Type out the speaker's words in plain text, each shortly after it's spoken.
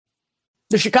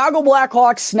The Chicago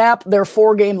Blackhawks snapped their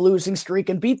 4-game losing streak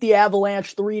and beat the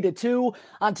Avalanche 3-2.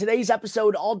 On today's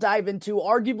episode, I'll dive into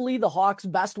arguably the Hawks'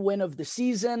 best win of the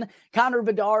season, Connor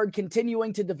Bedard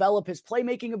continuing to develop his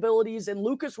playmaking abilities, and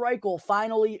Lukas Reichel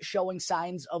finally showing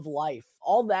signs of life.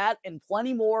 All that and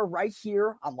plenty more right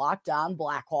here on Locked On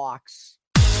Blackhawks.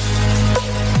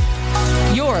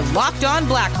 You're Locked On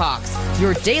Blackhawks,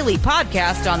 your daily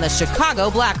podcast on the Chicago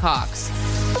Blackhawks.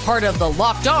 Part of the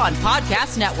Locked On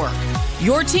Podcast Network,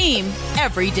 your team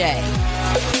every day.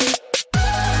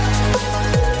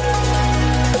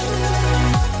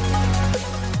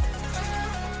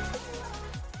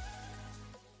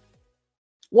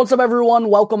 What's up, everyone?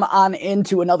 Welcome on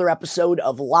into another episode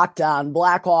of Locked On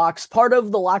Blackhawks, part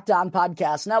of the Locked On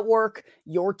Podcast Network,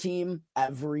 your team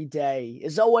every day.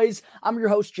 As always, I'm your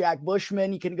host, Jack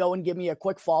Bushman. You can go and give me a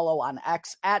quick follow on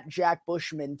X at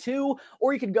JackBushman2,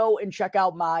 or you can go and check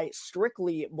out my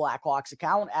Strictly Blackhawks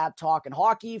account at Talkin'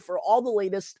 Hockey for all the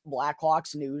latest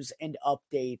Blackhawks news and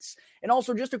updates. And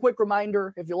also, just a quick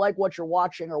reminder, if you like what you're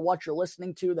watching or what you're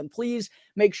listening to, then please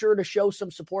make sure to show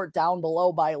some support down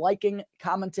below by liking,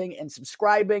 commenting, and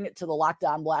subscribing to the Locked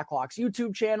On Blackhawks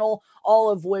YouTube channel, all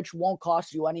of which won't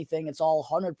cost you anything. It's all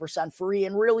 100% free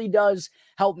and really does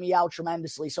help me out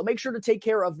tremendously. So make sure to take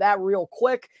care of that real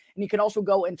quick. And you can also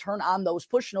go and turn on those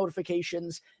push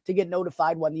notifications to get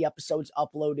notified when the episode's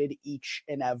uploaded each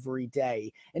and every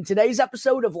day. And today's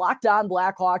episode of Locked On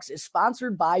Blackhawks is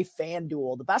sponsored by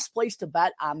FanDuel, the best place to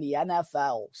bet on the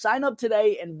NFL. Sign up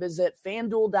today and visit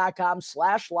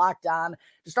FanDuel.com/LockedOn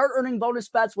to start earning bonus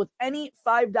bets with any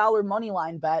 $5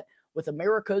 moneyline bet with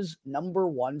America's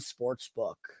 #1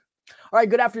 sportsbook. All right,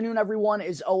 good afternoon, everyone.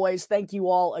 As always, thank you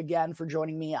all again for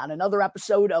joining me on another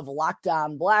episode of Locked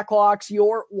On Blackhawks,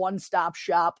 your one-stop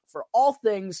shop for all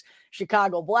things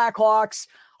Chicago Blackhawks.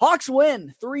 Hawks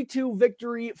win, 3-2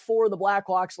 victory for the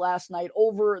Blackhawks last night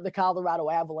over the Colorado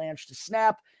Avalanche to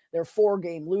snap their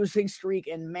 4-game losing streak,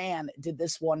 and man, did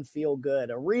this one feel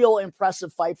good. A real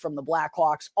impressive fight from the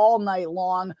Blackhawks all night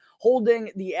long,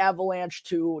 holding the Avalanche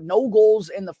to no goals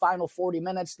in the final 40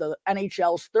 minutes. The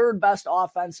NHL's third best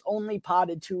offense only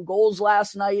potted 2 goals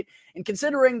last night, and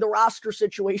considering the roster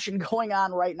situation going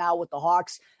on right now with the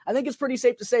Hawks, I think it's pretty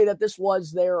safe to say that this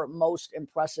was their most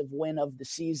impressive win of the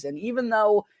season, even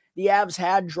though the Avs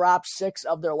had dropped 6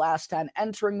 of their last 10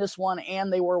 entering this one,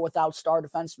 and they were without star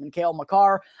defenseman Cale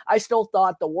Makar. I still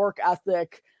thought the work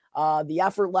ethic, the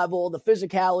effort level, the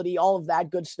physicality, all of that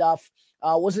good stuff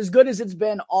was as good as it's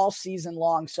been all season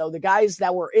long. So the guys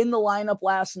that were in the lineup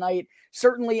last night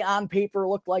certainly on paper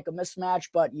looked like a mismatch,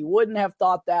 but you wouldn't have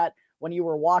thought that when you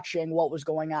were watching what was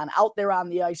going on out there on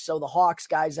the ice. So the Hawks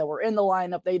guys that were in the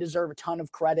lineup, they deserve a ton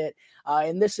of credit.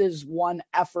 And this is one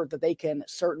effort that they can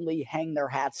certainly hang their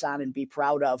hats on and be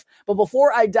proud of. But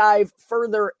before I dive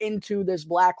further into this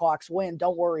Blackhawks win,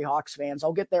 don't worry, Hawks fans,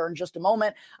 I'll get there in just a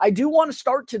moment. I do want to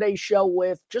start today's show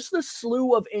with just the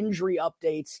slew of injury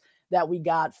updates that we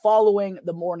got following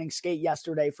the morning skate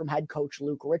yesterday from head coach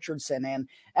Luke Richardson. And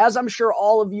as I'm sure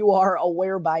all of you are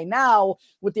aware by now,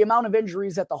 with the amount of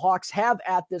injuries that the Hawks have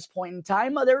at this point in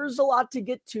time, there's a lot to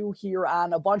get to here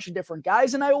on a bunch of different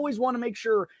guys. And I always want to make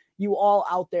sure you all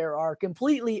out there are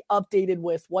completely updated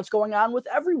with what's going on with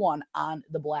everyone on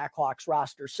the Blackhawks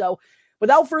roster. So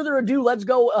without further ado, let's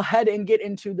go ahead and get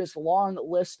into this long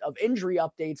list of injury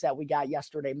updates that we got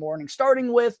yesterday morning,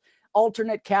 starting with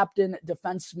alternate captain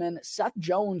defenseman Seth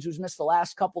Jones, who's missed the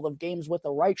last couple of games with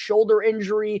a right shoulder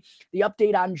injury. The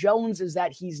update on Jones is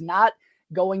that he's not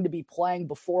going to be playing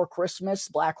before Christmas.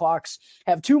 Blackhawks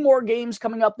have 2 more games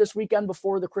coming up this weekend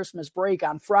before the Christmas break.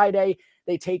 On Friday,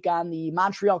 they take on the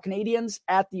Montreal Canadiens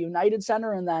at the United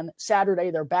Center, and then Saturday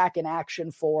they're back in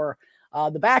action for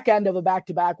the back end of a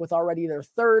back-to-back with already their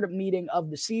 3rd meeting of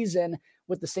the season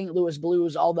with the St. Louis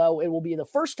Blues, although it will be the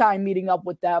first time meeting up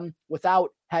with them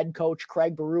without head coach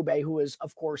Craig Berube, who is,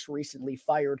 of course, recently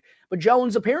fired. But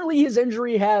Jones, apparently his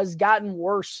injury has gotten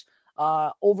worse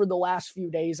over the last few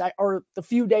days, or the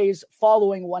few days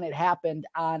following when it happened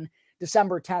on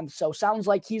December 10th. So sounds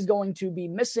like he's going to be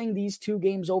missing these 2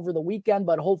 games over the weekend,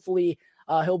 but hopefully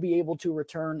he'll be able to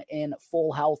return in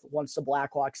full health once the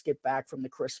Blackhawks get back from the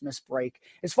Christmas break.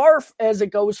 As far as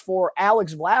it goes for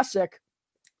Alex Vlasic,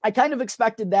 I kind of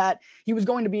expected that he was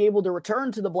going to be able to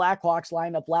return to the Blackhawks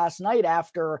lineup last night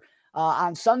after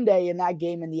on Sunday in that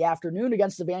game in the afternoon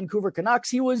against the Vancouver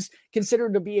Canucks. He was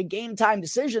considered to be a game time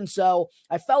decision, so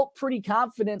I felt pretty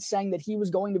confident saying that he was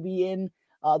going to be in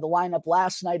the lineup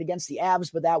last night against the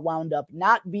Avs, but that wound up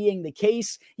not being the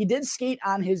case. He did skate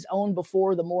on his own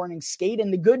before the morning skate,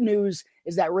 and the good news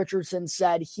is that Richardson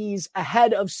said he's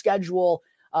ahead of schedule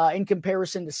in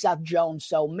comparison to Seth Jones.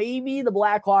 So maybe the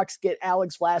Blackhawks get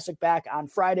Alex Vlasic back on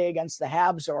Friday against the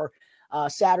Habs, or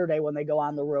Saturday when they go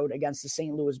on the road against the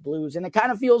St. Louis Blues. And it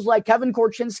kind of feels like Kevin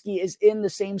Korchinski is in the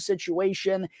same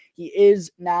situation. He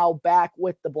is now back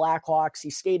with the Blackhawks. He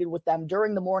skated with them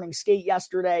during the morning skate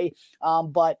yesterday,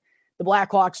 but the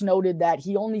Blackhawks noted that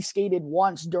he only skated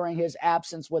once during his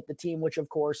absence with the team, which of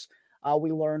course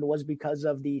we learned was because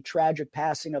of the tragic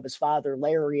passing of his father,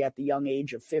 Larry, at the young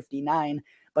age of 59.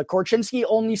 But Korchinski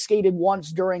only skated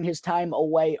once during his time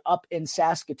away up in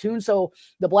Saskatoon. So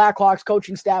the Blackhawks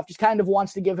coaching staff just kind of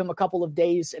wants to give him a couple of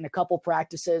days and a couple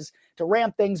practices to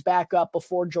ramp things back up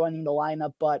before joining the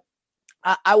lineup. But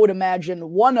I would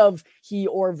imagine one of he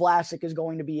or Vlasic is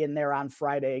going to be in there on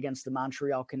Friday against the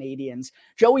Montreal Canadiens.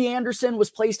 Joey Anderson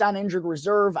was placed on injured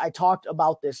reserve. I talked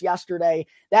about this yesterday.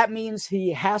 That means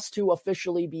he has to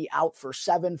officially be out for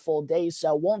 7 full days,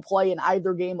 so won't play in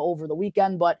either game over the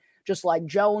weekend. But just like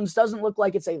Jones, doesn't look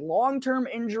like it's a long-term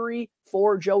injury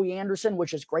for Joey Anderson,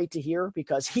 which is great to hear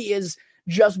because he has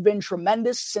just been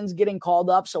tremendous since getting called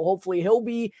up. So hopefully he'll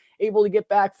be able to get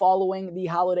back following the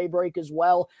holiday break as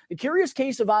well. The curious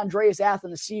case of Andreas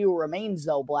Athanasiou remains,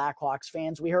 though, Blackhawks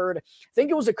fans. We heard, I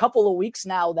think it was a couple of weeks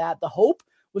now, that the hope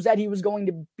was that he was going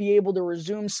to be able to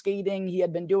resume skating. He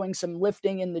had been doing some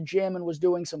lifting in the gym and was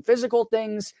doing some physical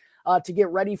things to get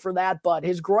ready for that, but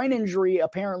his groin injury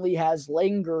apparently has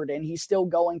lingered and he's still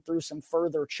going through some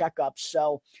further checkups.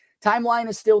 So timeline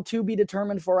is still to be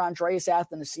determined for Andreas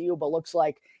Athanasiou, but looks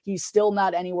like he's still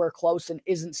not anywhere close and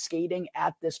isn't skating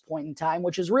at this point in time,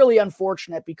 which is really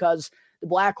unfortunate because the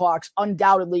Blackhawks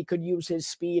undoubtedly could use his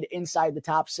speed inside the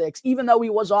top 6. Even though he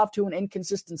was off to an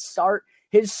inconsistent start,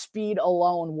 his speed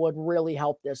alone would really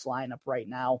help this lineup right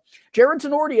now. Jared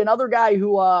Tenorti, another guy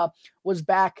who was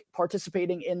back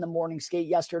participating in the morning skate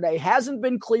yesterday, hasn't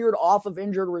been cleared off of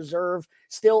injured reserve,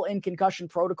 still in concussion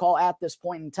protocol at this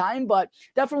point in time, but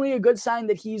definitely a good sign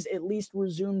that he's at least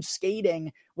resumed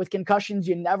skating. With concussions,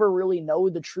 you never really know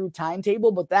the true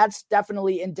timetable, but that's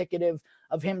definitely indicative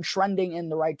of him trending in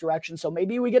the right direction. So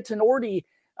maybe we get Tenorti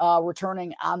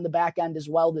returning on the back end as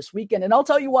well this weekend. And I'll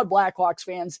tell you what, Blackhawks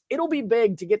fans, it'll be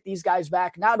big to get these guys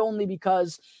back, not only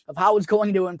because of how it's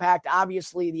going to impact,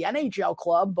 obviously, the NHL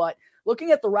club, but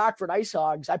looking at the Rockford Ice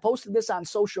Hogs. I posted this on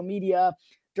social media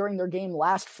during their game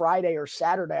last Friday or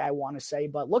Saturday, I want to say.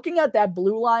 But looking at that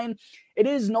blue line, it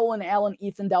is Nolan Allen,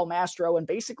 Ethan Del Mastro, and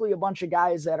basically a bunch of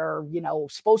guys that are,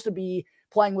 supposed to be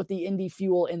playing with the Indy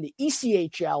Fuel in the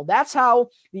ECHL. That's how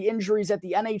the injuries at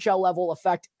the NHL level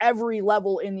affect every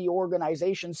level in the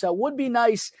organization. So it would be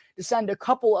nice to send a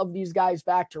couple of these guys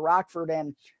back to Rockford.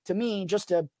 And to me, just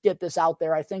to get this out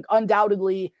there, I think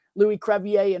undoubtedly Louis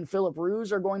Crevier and Philip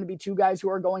Ruse are going to be two guys who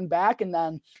are going back. And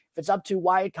then if it's up to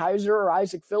Wyatt Kaiser or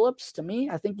Isaac Phillips, to me,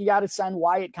 I think you got to send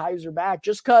Wyatt Kaiser back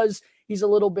just because he's a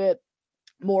little bit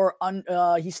more,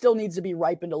 he still needs to be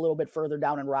ripened a little bit further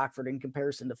down in Rockford in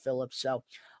comparison to Phillips. So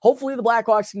hopefully the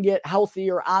Blackhawks can get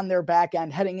healthier on their back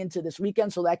end heading into this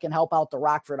weekend so that can help out the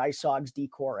Rockford Ice Hogs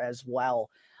decor as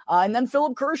well. And then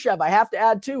Philip Kurashev, I have to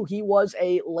add too, he was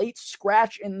a late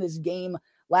scratch in this game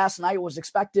last night, was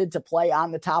expected to play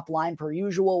on the top line per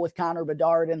usual with Connor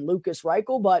Bedard and Lukas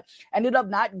Reichel, but ended up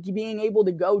not being able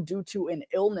to go due to an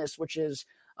illness, which is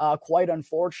quite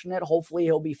unfortunate. Hopefully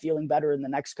he'll be feeling better in the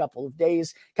next couple of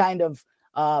days, kind of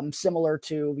similar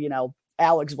to,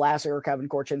 Alex Vlasic or Kevin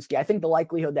Korchinski. I think the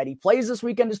likelihood that he plays this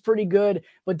weekend is pretty good,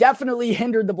 but definitely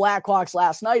hindered the Blackhawks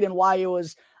last night, and why it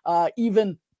was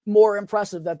even more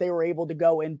impressive that they were able to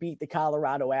go and beat the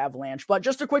Colorado Avalanche. But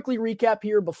just to quickly recap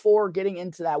here before getting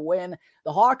into that win,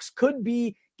 the Hawks could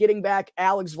be getting back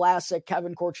Alex Vlasic,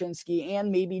 Kevin Korchinski,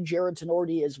 and maybe Jared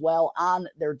Tenorti as well on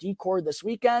their decor this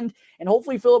weekend. And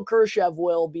hopefully Philip Kurashev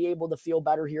will be able to feel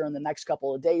better here in the next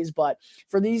couple of days. But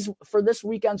for this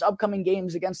weekend's upcoming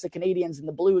games against the Canadiens and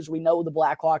the Blues, we know the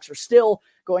Blackhawks are still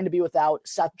going to be without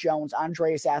Seth Jones,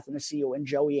 Andreas Athanasiou, and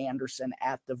Joey Anderson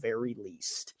at the very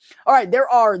least. All right, there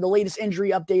are the latest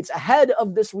injury updates ahead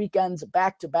of this weekend's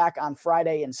back-to-back on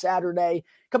Friday and Saturday.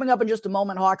 Coming up in just a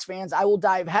moment, Hawks fans, I will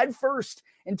dive headfirst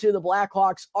into the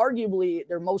Blackhawks, arguably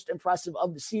their most impressive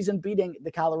of the season, beating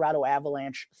the Colorado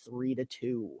Avalanche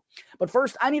 3-2. But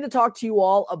first, I need to talk to you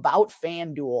all about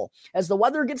FanDuel. As the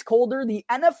weather gets colder, the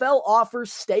NFL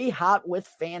offers stay hot with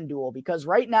FanDuel, because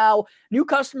right now, new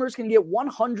customers can get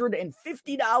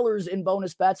 $150 in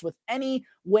bonus bets with any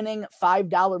winning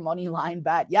 $5 money line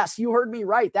bet. Yes, you heard me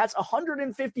right. That's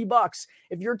 $150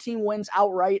 if your team wins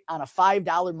outright on a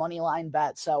 $5 money line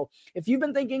bet. So if you've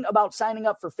been thinking about signing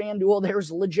up for FanDuel,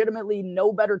 there's legitimately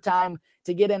no better time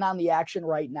to get in on the action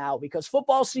right now because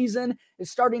football season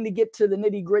is starting to get to the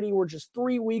nitty-gritty. We're just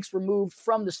 3 weeks removed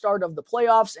from the start of the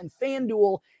playoffs, and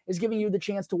FanDuel is giving you the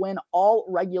chance to win all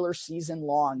regular season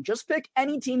long. Just pick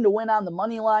any team to win on the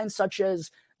money line, such as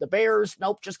the Bears.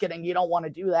 Nope, just kidding. You don't want to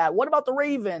do that. What about the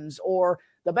Ravens or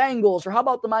the Bengals, or how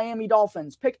about the Miami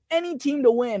Dolphins? Pick any team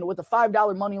to win with a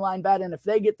 $5 money line bet, and if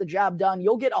they get the job done,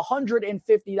 you'll get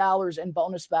 $150 in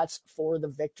bonus bets for the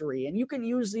victory. And you can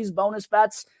use these bonus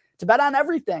bets to bet on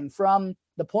everything from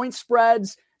the point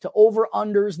spreads to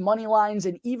over-unders, money lines,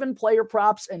 and even player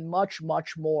props, and much,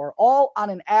 much more, all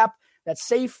on an app that's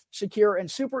safe, secure, and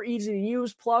super easy to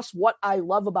use. Plus, what I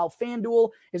love about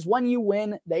FanDuel is when you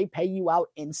win, they pay you out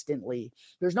instantly.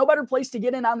 There's no better place to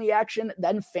get in on the action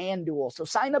than FanDuel. So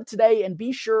sign up today and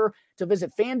be sure to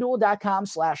visit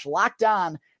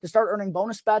FanDuel.com/lockedon to start earning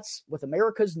bonus bets with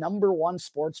America's #1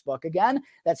 sportsbook. Again,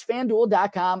 that's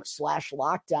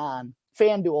FanDuel.com/lockedon.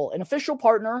 FanDuel, an official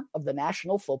partner of the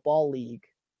National Football League.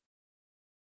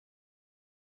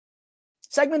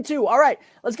 Segment 2. All right,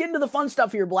 let's get into the fun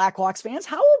stuff here, Blackhawks fans.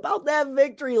 How about that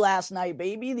victory last night,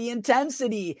 baby? The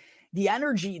intensity, the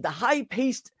energy, the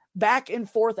high-paced back and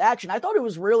forth action. I thought it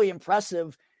was really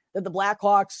impressive that the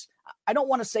Blackhawks, I don't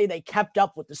want to say they kept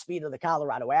up with the speed of the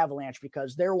Colorado Avalanche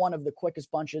because they're one of the quickest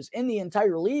bunches in the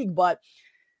entire league, but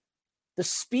the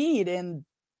speed and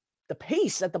the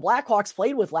pace that the Blackhawks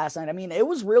played with last night, I mean, it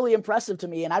was really impressive to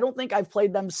me, and I don't think I've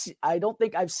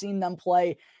seen them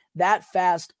play that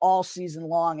fast all season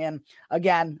long. And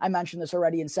again, I mentioned this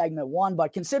already in segment 1,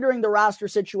 but considering the roster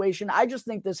situation, I just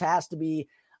think this has to be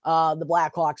the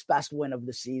Blackhawks' best win of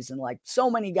the season. Like, so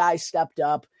many guys stepped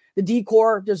up. The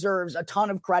D-Corps deserves a ton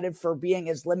of credit for being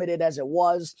as limited as it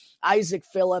was. Isaac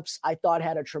Phillips, I thought,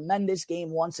 had a tremendous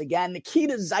game once again.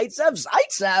 Nikita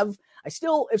Zaitsev,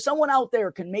 if someone out there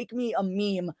can make me a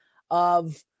meme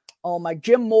of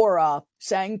Jim Mora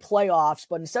saying playoffs,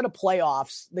 but instead of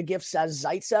playoffs, the gift says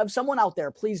Zaitsev. Someone out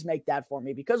there, please make that for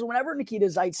me, because whenever Nikita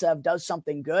Zaitsev does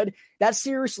something good, that's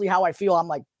seriously how I feel. I'm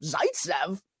like,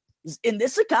 Zaitsev? In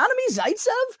this economy,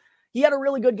 Zaitsev? He had a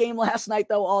really good game last night,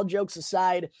 though, all jokes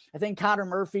aside. I think Connor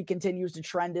Murphy continues to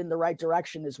trend in the right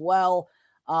direction as well.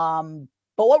 But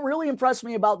what really impressed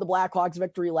me about the Blackhawks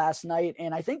victory last night,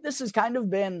 and I think this has kind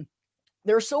of been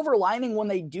their silver lining when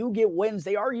they do get wins,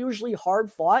 they are usually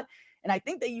hard fought. And I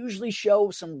think they usually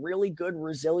show some really good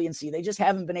resiliency. They just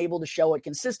haven't been able to show it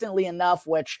consistently enough,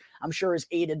 which I'm sure is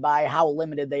aided by how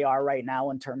limited they are right now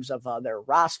in terms of their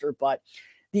roster. But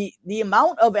the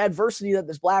amount of adversity that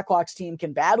this Blackhawks team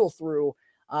can battle through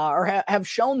or have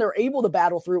shown they're able to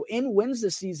battle through in wins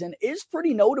this season is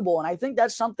pretty notable. And I think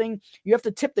that's something you have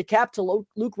to tip the cap to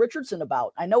Luke Richardson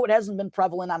about. I know it hasn't been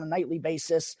prevalent on a nightly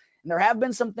basis, and there have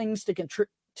been some things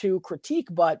to critique,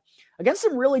 but against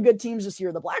some really good teams this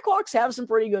year, the Blackhawks have some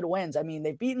pretty good wins. I mean,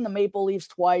 they've beaten the Maple Leafs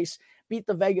twice, beat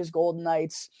the Vegas Golden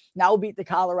Knights, now beat the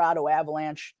Colorado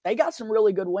Avalanche. They got some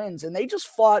really good wins, and they just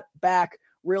fought back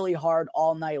really hard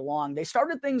all night long. They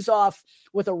started things off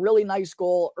with a really nice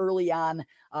goal early on.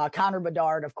 Connor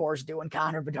Bedard, of course, doing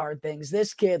Connor Bedard things.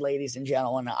 This kid, ladies and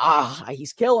gentlemen,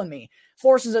 he's killing me.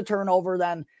 Forces a turnover,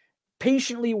 then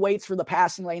patiently waits for the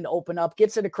passing lane to open up,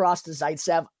 gets it across to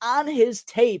Zaitsev on his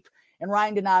tape, and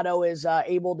Ryan Donato is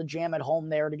able to jam it home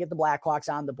there to get the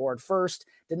Blackhawks on the board first.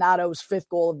 Donato's 5th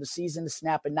goal of the season to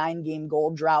snap a 9-game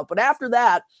goal drought. But after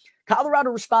that, Colorado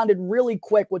responded really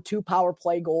quick with 2 power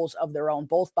play goals of their own,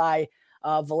 both by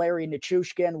Valeri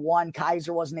Nichushkin. One,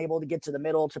 Kaiser wasn't able to get to the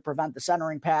middle to prevent the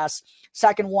centering pass.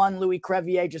 Second one, Louis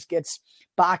Crevier just gets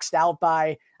boxed out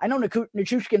by, I know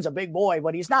Nichushkin's a big boy,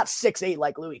 but he's not 6'8"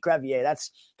 like Louis Crevier. That's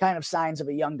kind of signs of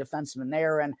a young defenseman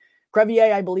there. And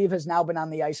Crevier, I believe, has now been on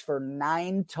the ice for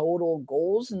 9 total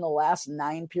goals in the last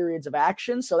 9 periods of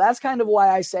action. So that's kind of why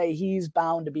I say he's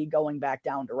bound to be going back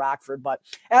down to Rockford. But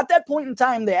at that point in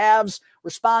time, the Avs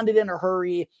responded in a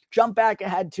hurry, jumped back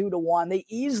ahead 2-1. They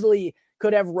easily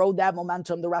could have rode that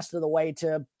momentum the rest of the way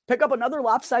to pick up another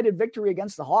lopsided victory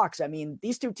against the Hawks. I mean,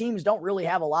 these two teams don't really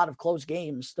have a lot of close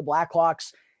games. The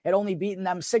Blackhawks had only beaten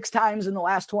them 6 times in the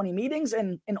last 20 meetings,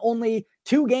 and in only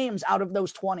 2 games out of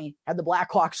those 20 had the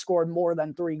Blackhawks scored more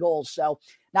than 3 goals. So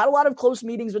not a lot of close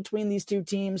meetings between these two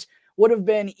teams. Would have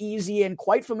been easy and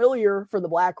quite familiar for the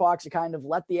Blackhawks to kind of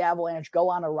let the Avalanche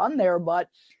go on a run there, but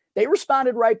they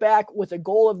responded right back with a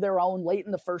goal of their own late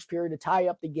in the first period to tie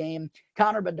up the game.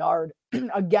 Connor Bedard,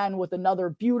 again, with another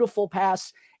beautiful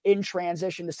pass in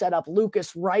transition to set up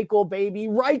Lukas Reichel, baby.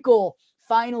 Reichel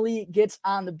finally gets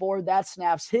on the board. That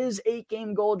snaps his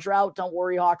 8-game goal drought. Don't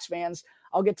worry, Hawks fans.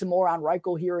 I'll get to more on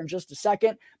Reichel here in just a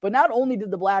second. But not only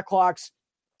did the Blackhawks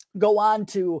go on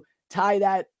to tie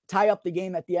tie up the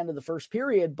game at the end of the first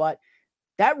period, but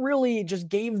that really just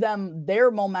gave them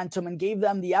their momentum and gave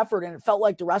them the effort. And it felt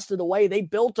like the rest of the way they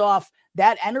built off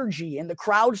that energy and the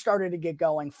crowd started to get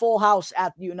going. Full house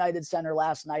at the United Center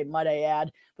last night, might I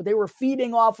add, but they were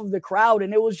feeding off of the crowd.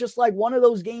 And it was just like one of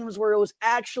those games where it was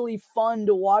actually fun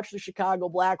to watch the Chicago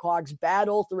Blackhawks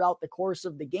battle throughout the course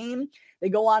of the game. They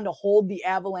go on to hold the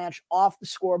Avalanche off the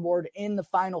scoreboard in the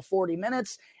final 40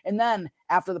 minutes. And then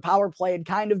after the power play had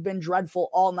kind of been dreadful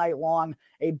all night long,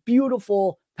 a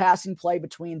beautiful passing play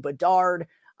between Bedard,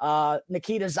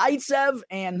 Nikita Zaitsev,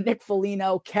 and Nick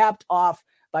Foligno, capped off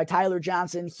by Tyler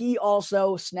Johnson. He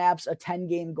also snaps a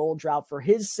 10-game goal drought for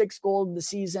his 6th goal of the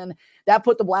season. That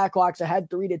put the Blackhawks ahead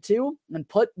 3-2 and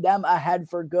put them ahead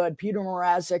for good. Peter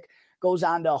Mrazek goes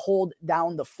on to hold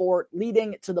down the fort,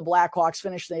 leading to the Blackhawks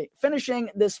finishing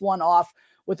this one off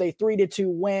with a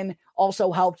 3-2 win.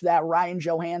 Also helped that Ryan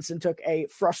Johansson took a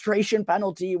frustration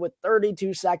penalty with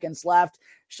 32 seconds left,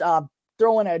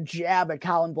 throwing a jab at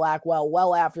Colin Blackwell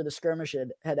well after the skirmish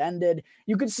had ended.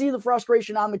 You could see the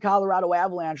frustration on the Colorado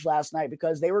Avalanche last night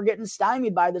because they were getting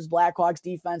stymied by this Blackhawks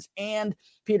defense and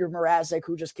Peter Mrazek,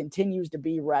 who just continues to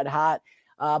be red hot.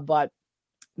 But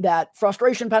that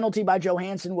frustration penalty by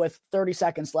Johansson with 30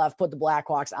 seconds left put the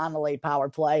Blackhawks on the late power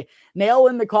play. Nail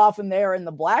in the coffin there, and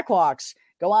the Blackhawks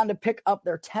go on to pick up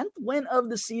their 10th win of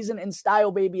the season in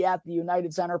style, baby, at the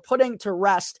United Center, putting to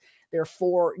rest their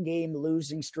 4-game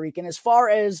losing streak. And as far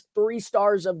as 3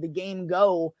 stars of the game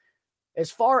go,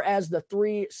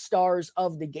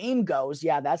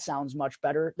 yeah, that sounds much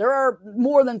better. There are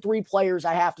more than 3 players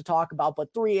I have to talk about,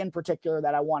 but 3 in particular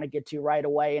that I want to get to right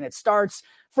away. And it starts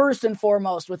first and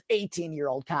foremost with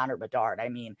 18-year-old Connor Bedard. I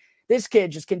mean, this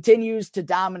kid just continues to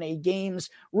dominate games,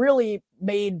 really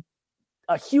made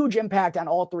a huge impact on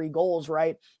all 3 goals,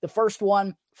 right? The first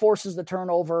one forces the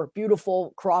turnover,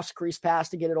 beautiful cross crease pass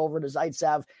to get it over to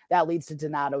Zaitsev. That leads to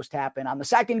Donato's tap in. On the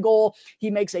second goal,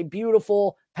 he makes a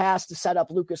beautiful pass to set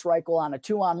up Lukas Reichel on a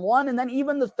 2-on-1. And then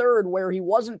even the third, where he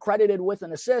wasn't credited with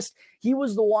an assist, he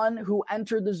was the one who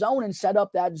entered the zone and set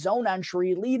up that zone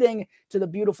entry, leading to the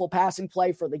beautiful passing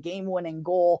play for the game-winning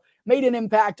goal. Made an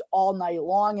impact all night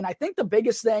long. And I think the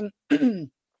biggest thing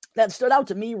that stood out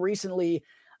to me recently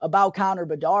about Connor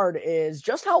Bedard is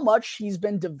just how much he's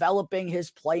been developing his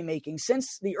playmaking.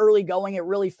 Since the early going, it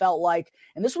really felt like,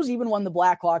 and this was even when the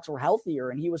Blackhawks were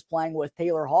healthier and he was playing with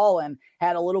Taylor Hall and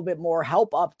had a little bit more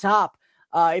help up top.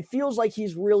 It feels like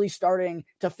he's really starting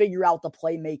to figure out the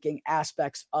playmaking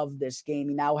aspects of this game.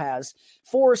 He now has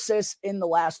 4 assists in the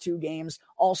last 2 games,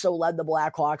 also led the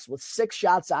Blackhawks with 6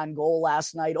 shots on goal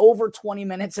last night, over 20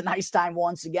 minutes in ice time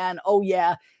once again. Oh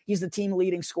yeah, he's the team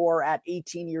leading scorer at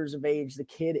 18 years of age. The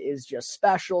kid is just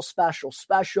special.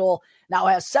 Now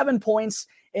has 7 points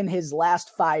in his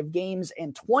last 5 games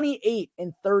and 28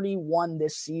 in 31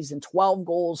 this season, 12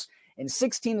 goals and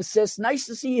 16 assists. Nice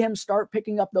to see him start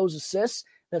picking up those assists.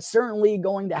 That's certainly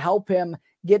going to help him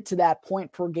get to that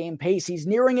point per game pace. He's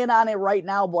nearing in on it right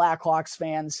now, Blackhawks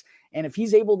fans. And if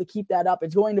he's able to keep that up,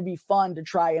 it's going to be fun to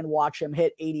try and watch him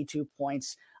hit 82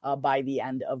 points by the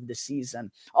end of the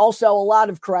season. Also, a lot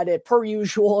of credit, per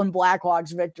usual, in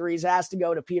Blackhawks victories has to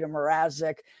go to Peter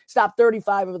Mrazek. Stopped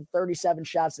 35 of the 37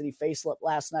 shots that he faced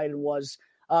last night and was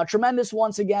tremendous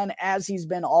once again, as he's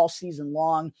been all season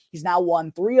long. He's now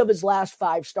won 3 of his last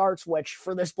 5 starts, which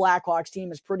for this Blackhawks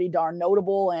team is pretty darn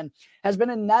notable, and has been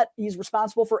in net. He's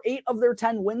responsible for 8 of their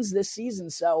 10 wins this season.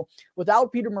 So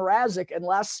without Peter Mrazek,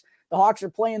 unless the Hawks are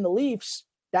playing the Leafs,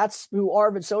 that's who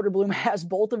Arvid Soderblom has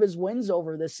both of his wins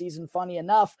over this season, funny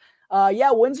enough.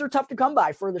 Wins are tough to come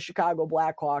by for the Chicago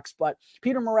Blackhawks, but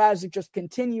Peter Mrazek just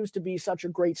continues to be such a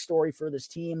great story for this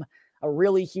team. A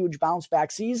really huge bounce back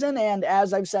season. And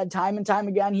as I've said time and time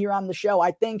again here on the show,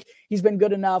 I think he's been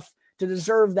good enough to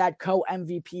deserve that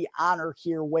co-MVP honor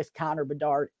here with Connor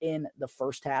Bedard in the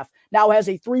first half. Now has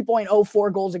a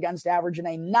 3.04 goals against average and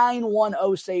a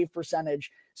 910 save percentage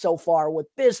so far with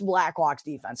this Blackhawks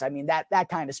defense. I mean, that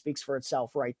kind of speaks for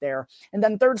itself right there. And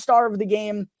then third star of the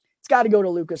game, it's got to go to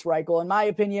Lukas Reichel. In my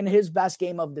opinion, his best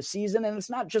game of the season. And it's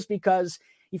not just because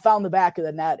he found the back of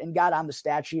the net and got on the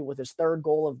stat sheet with his 3rd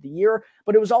goal of the year,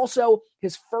 but it was also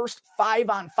his first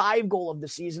 5-on-5 goal of the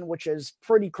season, which is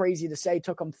pretty crazy to say. It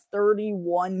took him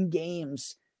 31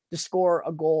 games to score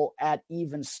a goal at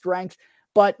even strength.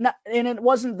 And it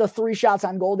wasn't the 3 shots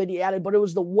on goal that he added, but it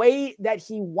was the way that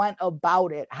he went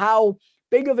about it, how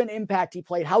big of an impact he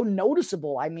played, how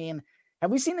noticeable. I mean,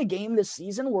 have we seen a game this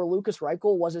season where Lukas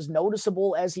Reichel was as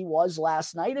noticeable as he was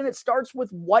last night? And it starts with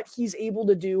what he's able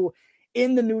to do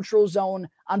in the neutral zone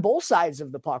on both sides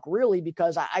of the puck, really,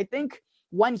 because I think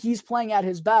when he's playing at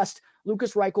his best,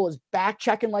 Lukas Reichel is back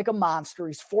checking like a monster.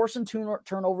 He's forcing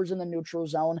turnovers in the neutral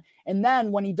zone. And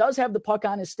then when he does have the puck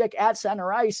on his stick at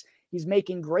center ice, he's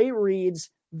making great reads,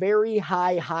 very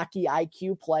high hockey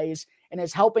IQ plays, and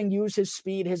is helping use his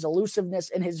speed, his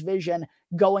elusiveness, and his vision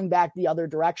going back the other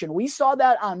direction. We saw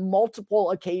that on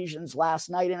multiple occasions last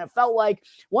night, and it felt like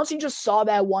once he just saw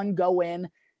that one go in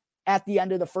at the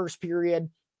end of the first period,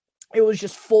 it was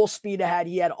just full speed ahead.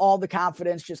 He had all the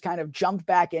confidence, just kind of jumped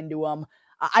back into him.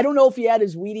 I don't know if he had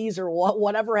his Wheaties or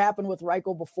whatever happened with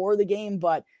Reichel before the game,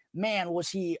 but man, was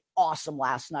he awesome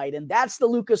last night. And that's the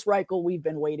Lukas Reichel we've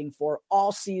been waiting for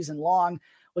all season long.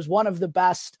 Was one of the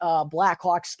best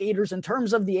Blackhawks skaters in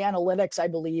terms of the analytics, I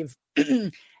believe.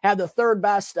 Had the third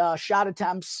best shot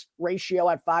attempts ratio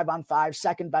at 5-on-5,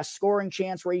 second best scoring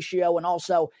chance ratio, and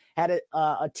also had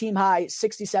a team high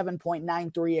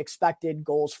 67.93 expected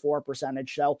goals for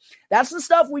percentage. So that's the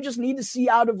stuff we just need to see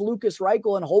out of Lukas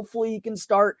Reichel, and hopefully he can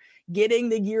start getting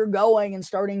the gear going and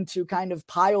starting to kind of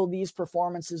pile these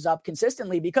performances up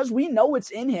consistently, because we know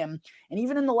it's in him. And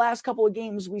even in the last couple of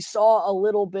games, we saw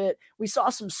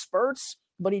some spurts,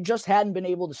 but he just hadn't been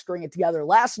able to string it together.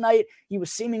 Last night, he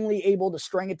was seemingly able to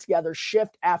string it together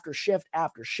shift after shift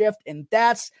after shift, and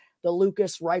that's the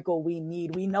Lukas Reichel we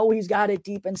need. We know he's got it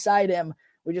deep inside him.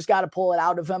 We just got to pull it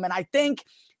out of him. And I think,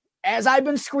 as I've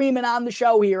been screaming on the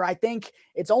show here, I think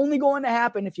it's only going to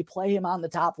happen if you play him on the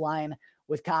top line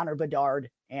with Connor Bedard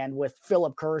and with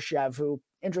Philip Kurashev, who,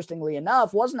 interestingly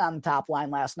enough, wasn't on the top line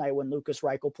last night when Lukas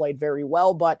Reichel played very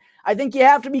well. But I think you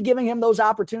have to be giving him those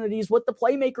opportunities with the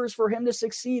playmakers for him to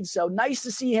succeed. So nice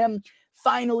to see him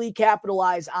finally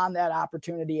capitalize on that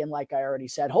opportunity. And like I already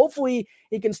said, hopefully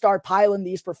he can start piling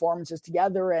these performances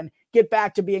together and get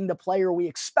back to being the player we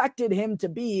expected him to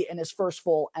be in his first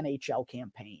full NHL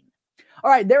campaign. All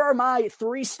right, there are my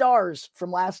 3 stars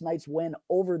from last night's win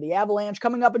over the Avalanche.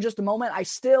 Coming up in just a moment, I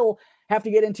still have to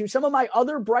get into some of my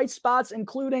other bright spots,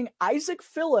 including Isaac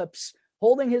Phillips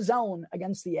holding his own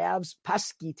against the Avs'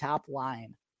 pesky top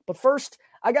line. But first,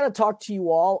 I got to talk to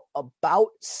you all about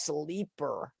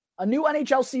Sleeper. A new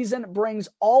NHL season brings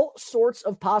all sorts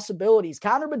of possibilities.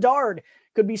 Connor Bedard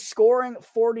could be scoring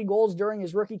 40 goals during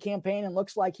his rookie campaign and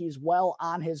looks like he's well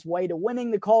on his way to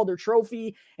winning the Calder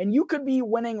Trophy. And you could be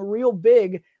winning real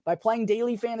big by playing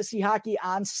daily fantasy hockey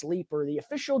on Sleeper, the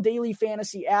official daily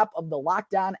fantasy app of the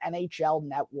Locked On NHL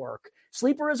Network.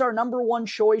 Sleeper is our number one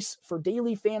choice for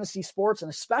daily fantasy sports, and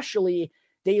especially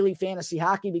daily fantasy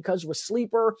hockey, because with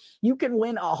Sleeper, you can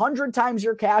win 100 times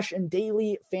your cash in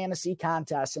daily fantasy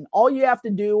contests. And all you have to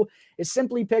do is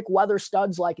simply pick whether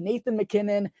studs like Nathan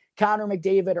McKinnon, Connor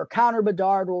McDavid, or Connor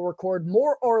Bedard will record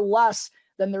more or less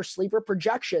than their Sleeper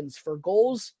projections for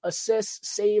goals, assists,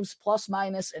 saves, plus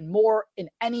minus, and more in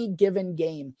any given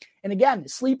game. And again,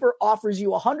 Sleeper offers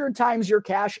you 100 times your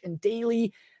cash in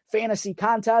daily fantasy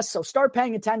contests. So start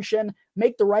paying attention,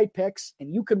 make the right picks,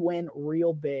 and you could win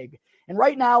real big. And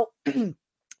right now,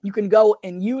 you can go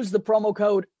and use the promo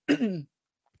code,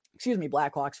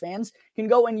 Blackhawks fans, can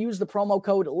go and use the promo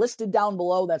code listed down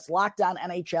below. That's Locked On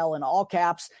NHL in all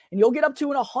caps, and you'll get up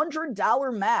to an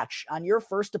 $100 match on your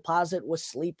first deposit with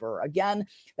Sleeper. Again,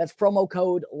 that's promo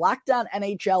code Locked On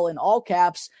NHL in all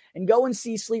caps, and go and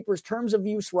see Sleeper's terms of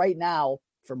use right now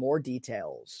for more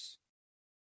details.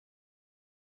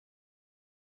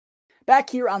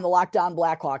 Back here on the Locked On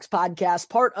Blackhawks podcast,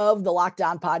 part of the Locked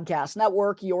On Podcast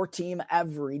Network, your team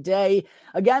every day.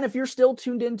 Again, if you're still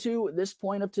tuned into this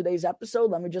point of today's episode,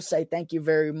 let me just say thank you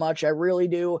very much. I really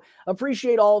do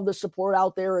appreciate all of the support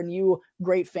out there, and you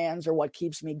great fans are what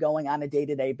keeps me going on a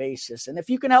day-to-day basis. And if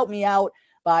you can help me out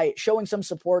by showing some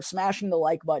support, smashing the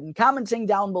like button, commenting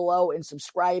down below, and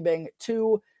subscribing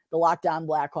to the Locked On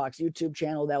Blackhawks YouTube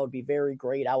channel, that would be very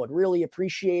great. I would really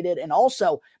appreciate it. And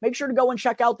also, make sure to go and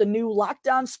check out the new Locked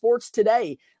On Sports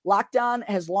Today. Locked On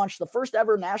has launched the first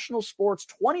ever national sports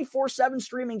 24/7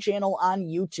 streaming channel on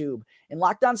YouTube. And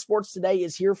Locked On Sports Today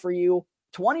is here for you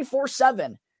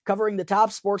 24/7, covering the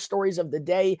top sports stories of the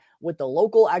day with the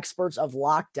local experts of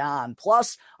Locked On,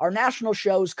 plus our national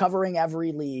shows covering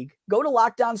every league. Go to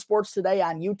Locked On Sports Today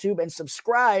on YouTube and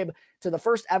subscribe to the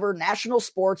first ever national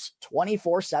sports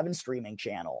 24/7 streaming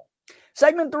channel.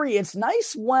 Segment 3, it's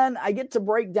nice when I get to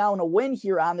break down a win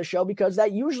here on the show, because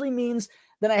that usually means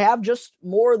that I have just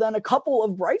more than a couple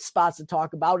of bright spots to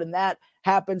talk about, and that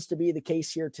happens to be the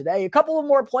case here today. A couple of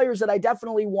more players that I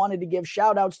definitely wanted to give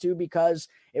shout outs to, because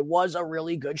it was a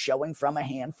really good showing from a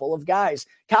handful of guys.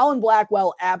 Colin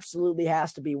Blackwell absolutely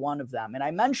has to be one of them. And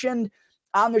I mentioned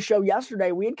on the show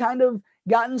yesterday, we had kind of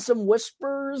gotten some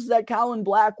whispers that Colin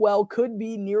Blackwell could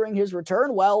be nearing his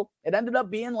return. Well, it ended up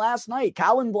being last night.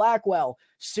 Colin Blackwell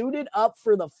suited up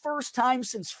for the first time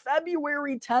since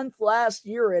February 10th last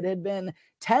year. It had been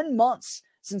 10 months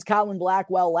since Colin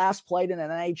Blackwell last played in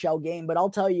an NHL game, but I'll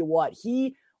tell you what,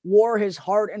 he wore his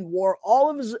heart and wore all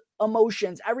of his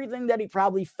emotions, everything that he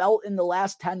probably felt in the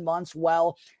last 10 months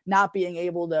while not being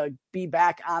able to be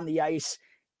back on the ice.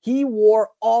 He wore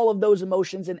all of those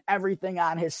emotions and everything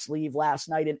on his sleeve last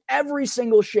night. In every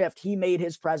single shift, he made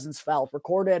his presence felt.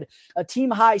 Recorded a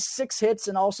team-high 6 hits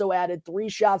and also added 3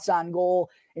 shots on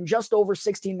goal in just over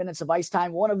 16 minutes of ice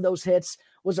time. One of those hits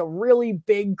was a really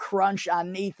big crunch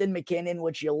on Nathan MacKinnon,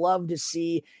 which you love to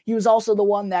see. He was also the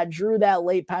one that drew that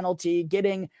late penalty,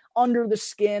 getting under the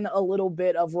skin a little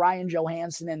bit of Ryan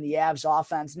Johansson in the Avs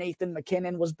offense. Nathan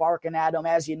MacKinnon was barking at him.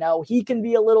 As you know, he can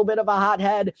be a little bit of a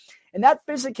hothead. And that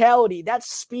physicality, that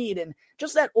speed, and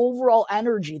just that overall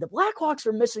energy, the Blackhawks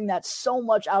are missing that so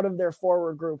much out of their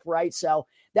forward group, right? So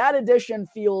that addition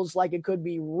feels like it could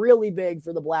be really big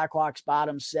for the Blackhawks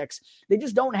bottom 6. They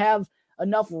just don't have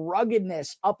enough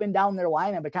ruggedness up and down their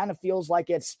lineup. It kind of feels like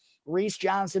it's Reese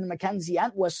Johnson, Mackenzie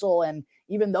Entwistle, and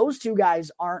even those two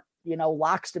guys aren't,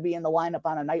 locks to be in the lineup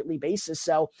on a nightly basis.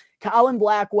 So Colin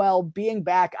Blackwell being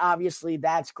back, obviously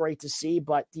that's great to see,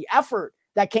 but the effort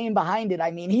that came behind it, I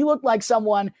mean, he looked like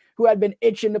someone who had been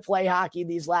itching to play hockey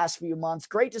these last few months.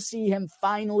 Great to see him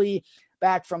finally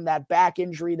back from that back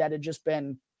injury that had just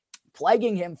been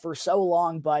plaguing him for so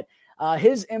long, but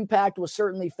his impact was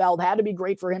certainly felt. Had to be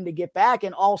great for him to get back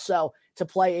and also to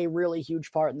play a really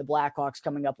huge part in the Blackhawks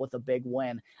coming up with a big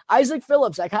win. Isaac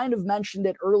Phillips, I kind of mentioned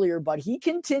it earlier, but he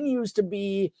continues to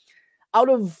be, out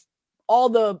of all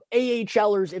the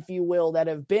AHLers, if you will, that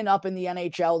have been up in the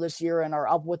NHL this year and are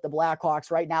up with the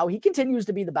Blackhawks right now, he continues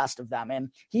to be the best of them.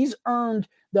 And he's earned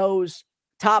those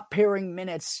top pairing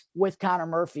minutes with Connor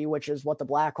Murphy, which is what the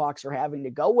Blackhawks are having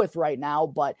to go with right now.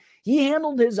 But he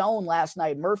handled his own last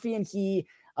night. Murphy and he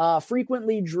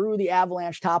frequently drew the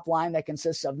Avalanche top line that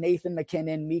consists of Nathan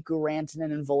MacKinnon, Mikko Rantanen,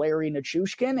 and Valeri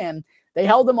Nichushkin. And they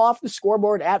held them off the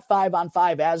scoreboard at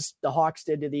 5-on-5, as the Hawks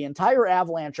did to the entire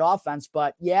Avalanche offense.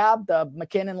 But yeah, the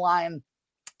MacKinnon line,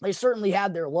 they certainly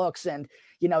had their looks. And,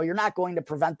 you're not going to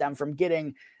prevent them from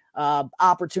getting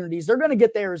opportunities. They're going to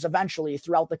get theirs eventually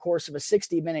throughout the course of a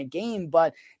 60-minute game,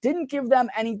 but didn't give them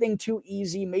anything too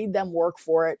easy, made them work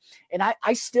for it. And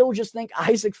I still just think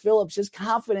Isaac Phillips, his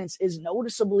confidence is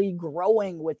noticeably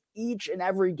growing with each and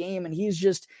every game, and he's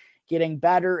just getting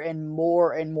better and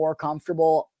more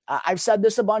comfortable. I've said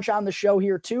this a bunch on the show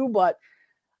here too, but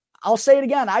I'll say it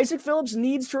again. Isaac Phillips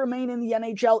needs to remain in the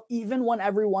NHL even when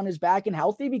everyone is back and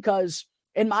healthy, because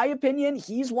in my opinion,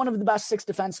 he's one of the best 6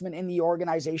 defensemen in the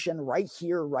organization right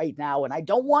here, right now. And I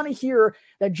don't want to hear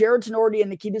that Jared Tenorti and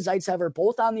Nikita Zaitsev are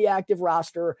both on the active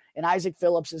roster and Isaac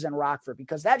Phillips is in Rockford,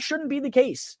 because that shouldn't be the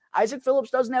case. Isaac Phillips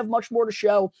doesn't have much more to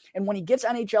show. And when he gets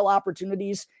NHL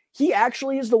opportunities, he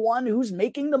actually is the one who's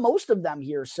making the most of them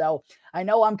here. So I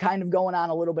know I'm kind of going on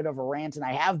a little bit of a rant, and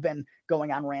I have been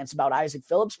going on rants about Isaac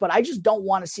Phillips, but I just don't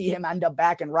want to see him end up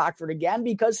back in Rockford again,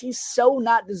 because he's so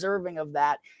not deserving of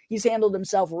that. He's handled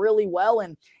himself really well.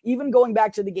 And even going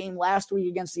back to the game last week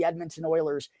against the Edmonton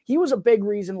Oilers, he was a big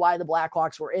reason why the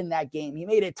Blackhawks were in that game. He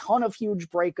made a ton of huge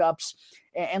breakups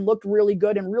and looked really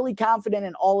good and really confident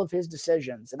in all of his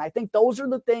decisions. And I think those are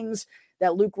the things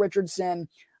that Luke Richardson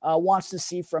wants to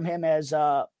see from him as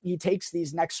he takes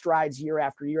these next strides year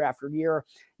after year after year.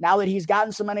 Now that he's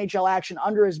gotten some NHL action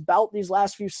under his belt these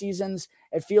last few seasons,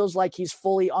 it feels like he's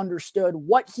fully understood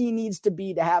what he needs to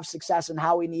be to have success and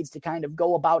how he needs to kind of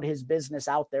go about his business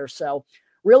out there. So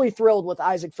really thrilled with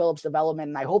Isaac Phillips' development,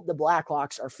 and I hope the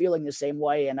Blackhawks are feeling the same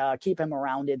way and keep him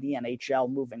around in the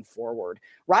NHL moving forward.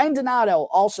 Ryan Donato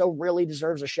also really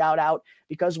deserves a shout-out,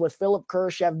 because with Philip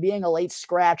Kurashev being a late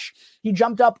scratch, he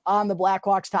jumped up on the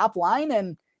Blackhawks top line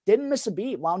and didn't miss a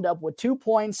beat, wound up with 2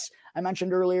 points. I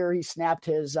mentioned earlier he snapped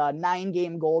his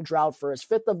 9-game goal drought for his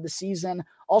 5th of the season,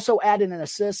 also added an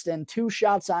assist and 2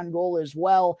 shots on goal as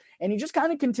well, and he just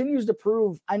kind of continues to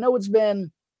prove, I know it's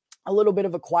been a little bit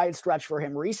of a quiet stretch for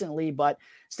him recently, but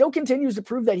still continues to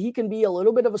prove that he can be a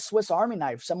little bit of a Swiss Army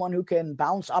knife, someone who can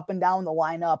bounce up and down the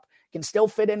lineup, can still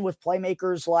fit in with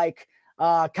playmakers like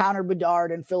Connor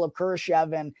Bedard and Philip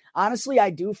Kurashev. And honestly,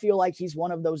 I do feel like he's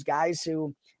one of those guys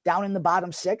who, down in the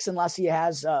bottom 6, unless he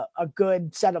has a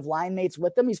good set of line mates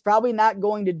with him, he's probably not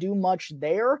going to do much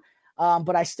there.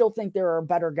 But I still think there are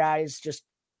better guys just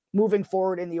moving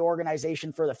forward in the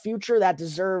organization for the future that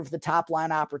deserve the top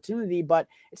line opportunity. But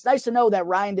it's nice to know that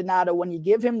Ryan Donato, when you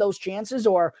give him those chances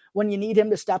or when you need him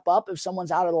to step up, if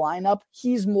someone's out of the lineup,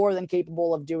 he's more than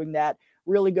capable of doing that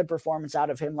really good performance out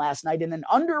of him last night, and an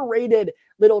underrated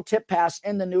little tip pass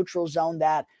in the neutral zone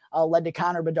that led to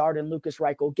Connor Bedard and Lukas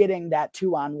Reichel getting that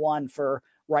 2-on-1 for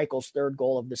Reichel's third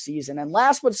goal of the season. And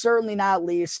last but certainly not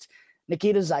least,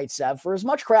 Nikita Zaitsev. For as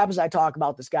much crap as I talk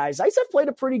about this guy, Zaitsev played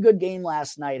a pretty good game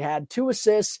last night, had 2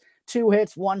 assists, 2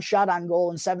 hits, 1 shot on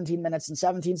goal in 17 minutes and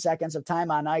 17 seconds of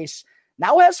time on ice.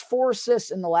 Now has 4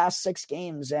 assists in the last 6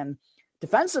 games. And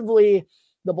defensively,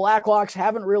 the Blackhawks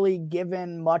haven't really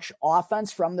given much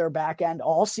offense from their back end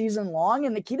all season long.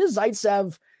 And Nikita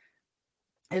Zaitsev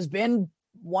has been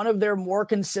one of their more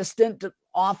consistent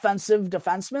offensive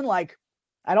defensemen. Like,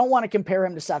 I don't want to compare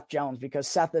him to Seth Jones because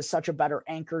Seth is such a better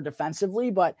anchor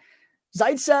defensively, but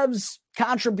Zaitsev's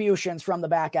contributions from the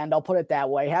back end, I'll put it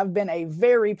that way, have been a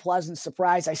very pleasant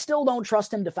surprise. I still don't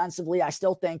trust him defensively. I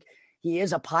still think he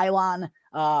is a pylon,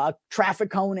 traffic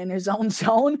cone in his own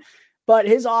zone, but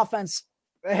his offense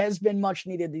has been much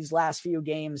needed these last few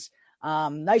games.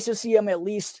 Nice to see him at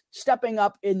least stepping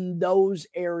up in those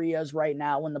areas right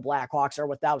now when the Blackhawks are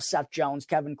without Seth Jones,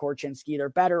 Kevin Korchinski. They're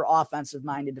better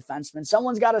offensive-minded defensemen.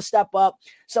 Someone's got to step up.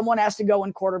 Someone has to go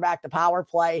and quarterback the power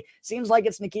play. Seems like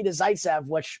it's Nikita Zaitsev,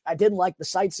 which I didn't like the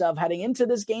sights of heading into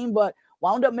this game, but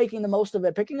wound up making the most of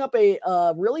it, picking up a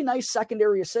really nice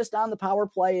secondary assist on the power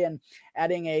play and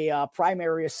adding a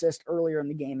primary assist earlier in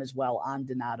the game as well on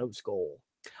Donato's goal.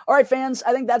 All right, fans,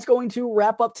 I think that's going to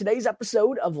wrap up today's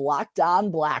episode of Locked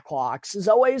On Blackhawks. As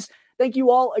always, thank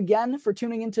you all again for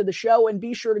tuning into the show, and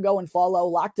be sure to go and follow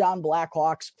Locked On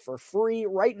Blackhawks for free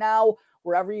right now,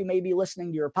 wherever you may be listening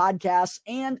to your podcasts,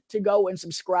 and to go and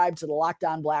subscribe to the Locked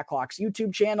On Blackhawks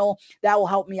YouTube channel. That will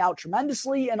help me out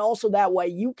tremendously, and also that way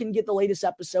you can get the latest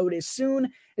episode as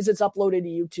soon as it's uploaded to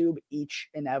YouTube each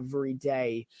and every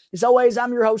day. As always,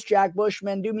 I'm your host, Jack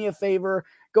Bushman. Do me a favor,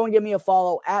 go and give me a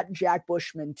follow at Jack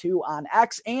Bushman2 on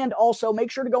X, and also make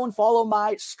sure to go and follow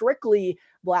my strictly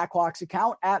Blackhawks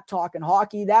account at Talkin'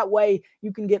 Hockey. That way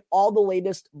you can get all the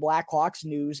latest Blackhawks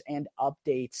news and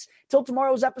updates. Till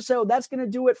tomorrow's episode, that's going to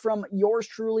do it from yours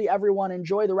truly, everyone.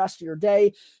 Enjoy the rest of your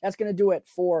day. That's going to do it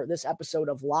for this episode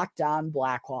of Locked On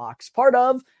Blackhawks, part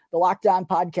of the Locked On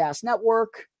Podcast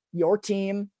Network, your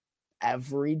team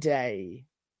every day.